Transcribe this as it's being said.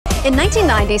In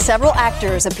 1990, several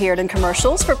actors appeared in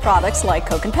commercials for products like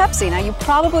Coke and Pepsi. Now, you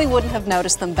probably wouldn't have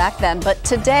noticed them back then, but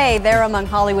today they're among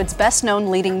Hollywood's best-known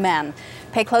leading men.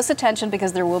 Pay close attention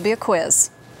because there will be a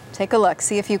quiz. Take a look,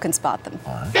 see if you can spot them.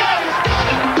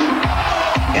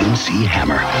 MC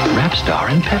Hammer, rap star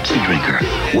and Pepsi drinker.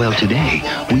 Well, today,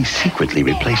 we secretly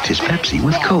replaced his Pepsi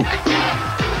with Coke.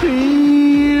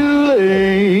 Feelings,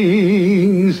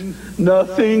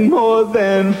 nothing more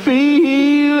than feelings.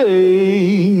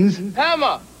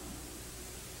 Hammer!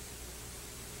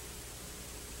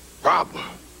 Problem.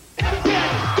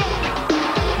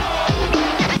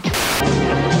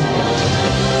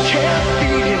 Can't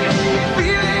beat it.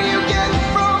 Feeling you get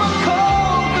from a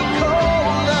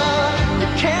Coca-Cola. You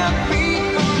can't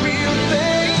beat the real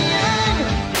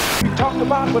thing. We talked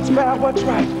about what's bad, what's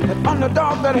right. That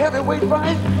underdog, that heavyweight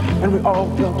fight. And we all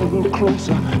felt a little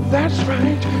closer. That's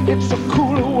right. It's a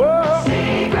cooler world.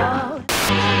 Sing out.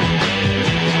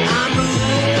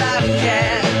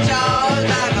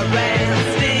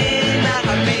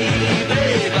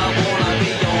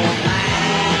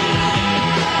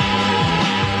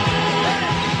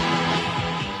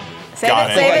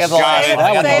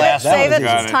 Save it.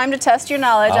 It's time to test your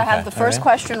knowledge. I have the first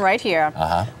question right here.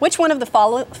 Which one of the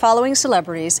following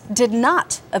celebrities did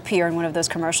not appear in one of those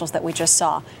commercials that we just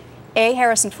saw? A.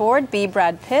 Harrison Ford, B.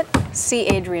 Brad Pitt, C.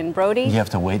 Adrian Brody. You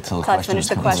have to wait till the question finish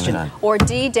the question. Or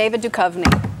D. David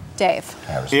Duchovny. Dave.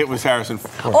 It was Harrison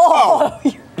Ford. Oh!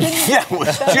 Yeah, it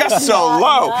was just so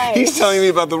low. Nice. He's telling me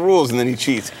about the rules and then he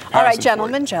cheats. All right,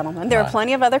 gentlemen, there are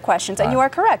plenty of other questions, and you are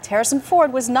correct. Harrison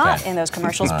Ford was not in those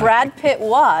commercials. Brad Pitt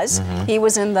was. He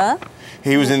was in the...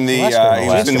 He was in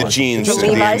the jeans. The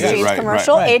Levi's jeans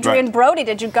commercial. Adrian Brody,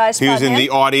 did you guys spot him? He was in the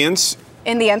audience.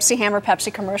 In the MC Hammer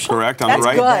Pepsi commercial. Correct, on the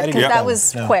right. That's good, because that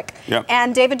was quick. Yep.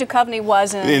 And David Duchovny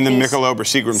was in the Michelob or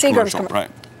Seagram's commercial.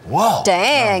 Right. Whoa.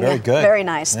 Dang. Very good. Very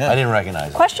nice. Yeah. I didn't recognize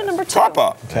it. Question number 2.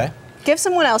 Papa. Okay. Give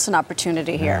someone else an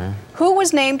opportunity here. Who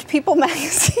was named People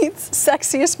Magazine's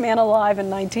Sexiest Man Alive in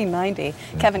 1990?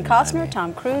 Kevin Costner,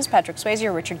 Tom Cruise, Patrick Swayze,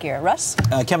 or Richard Gere? Russ?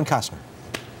 Kevin Costner.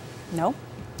 No.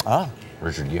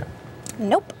 Richard Gere.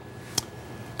 Nope.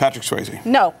 Patrick Swayze.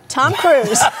 No. Tom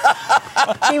Cruise.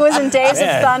 He was in Days of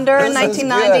Thunder in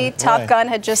 1990. Top Gun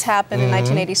had just happened in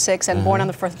 1986, and Born on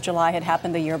the 4th of July had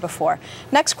happened the year before.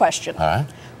 Next question. All right.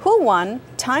 Who won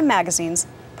Time Magazine's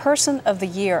Person of the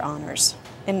Year honors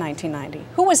in 1990?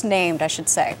 Who was named, I should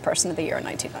say, Person of the Year in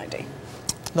 1990?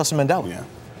 Nelson Mandela. Yeah.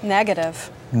 Negative.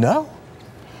 No.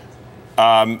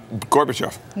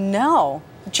 Gorbachev. No.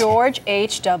 George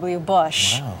H.W.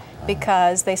 Bush. Wow.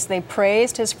 Because they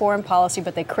praised his foreign policy,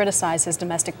 but they criticized his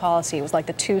domestic policy. It was like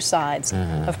the two sides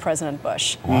of President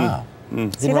Bush. Wow.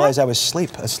 Didn't realize I was asleep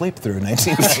through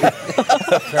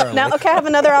 1990. Now, okay, I have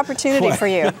another opportunity for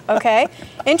you, okay?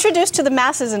 Introduced to the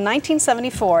masses in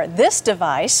 1974, this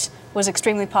device was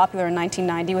extremely popular in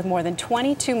 1990 with more than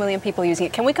 22 million people using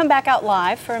it. Can we come back out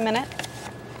live for a minute?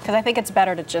 Because I think it's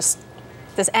better to just...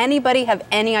 Does anybody have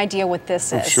any idea what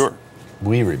this is? Sure.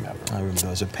 We remember. I remember it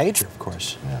was a pager, of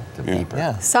course. Yeah, the beeper.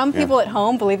 Yeah. Some people at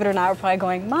home, believe it or not, were probably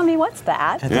going, Mommy, what's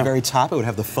that? At the very top, it would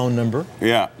have the phone number.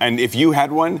 Yeah, and if you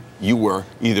had one, you were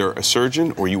either a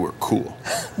surgeon or you were cool.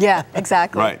 Yeah,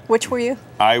 exactly. Right. Which were you?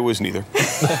 I was neither.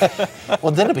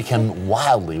 Well, then it became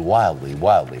wildly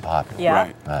popular. Yeah.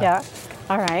 Right. Yeah.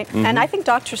 All right. And I think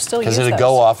doctors still use those. Because it'd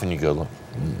go off and you go,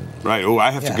 Right. Oh, I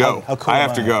have to go. How cool I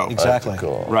have to go. Exactly.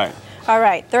 Cool. Right. All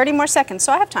right, 30 more seconds,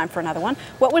 so I have time for another one.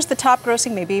 What was the top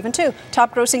grossing, maybe even 2,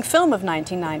 top grossing film of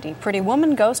 1990? Pretty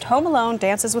Woman, Ghost, Home Alone,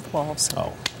 Dances with Wolves.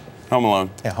 Oh. Home Alone.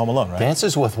 Yeah, Home Alone, right?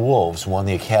 Dances with Wolves won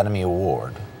the Academy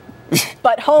Award.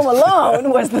 But Home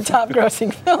Alone was the top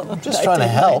grossing film. I'm just trying to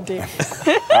help. All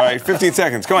right, 15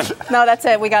 seconds. Come on. No, that's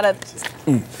it. We got to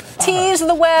tease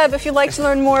the web. If you'd like to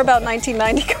learn more about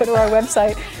 1990, go to our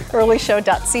website,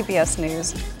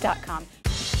 earlyshow.cbsnews.com.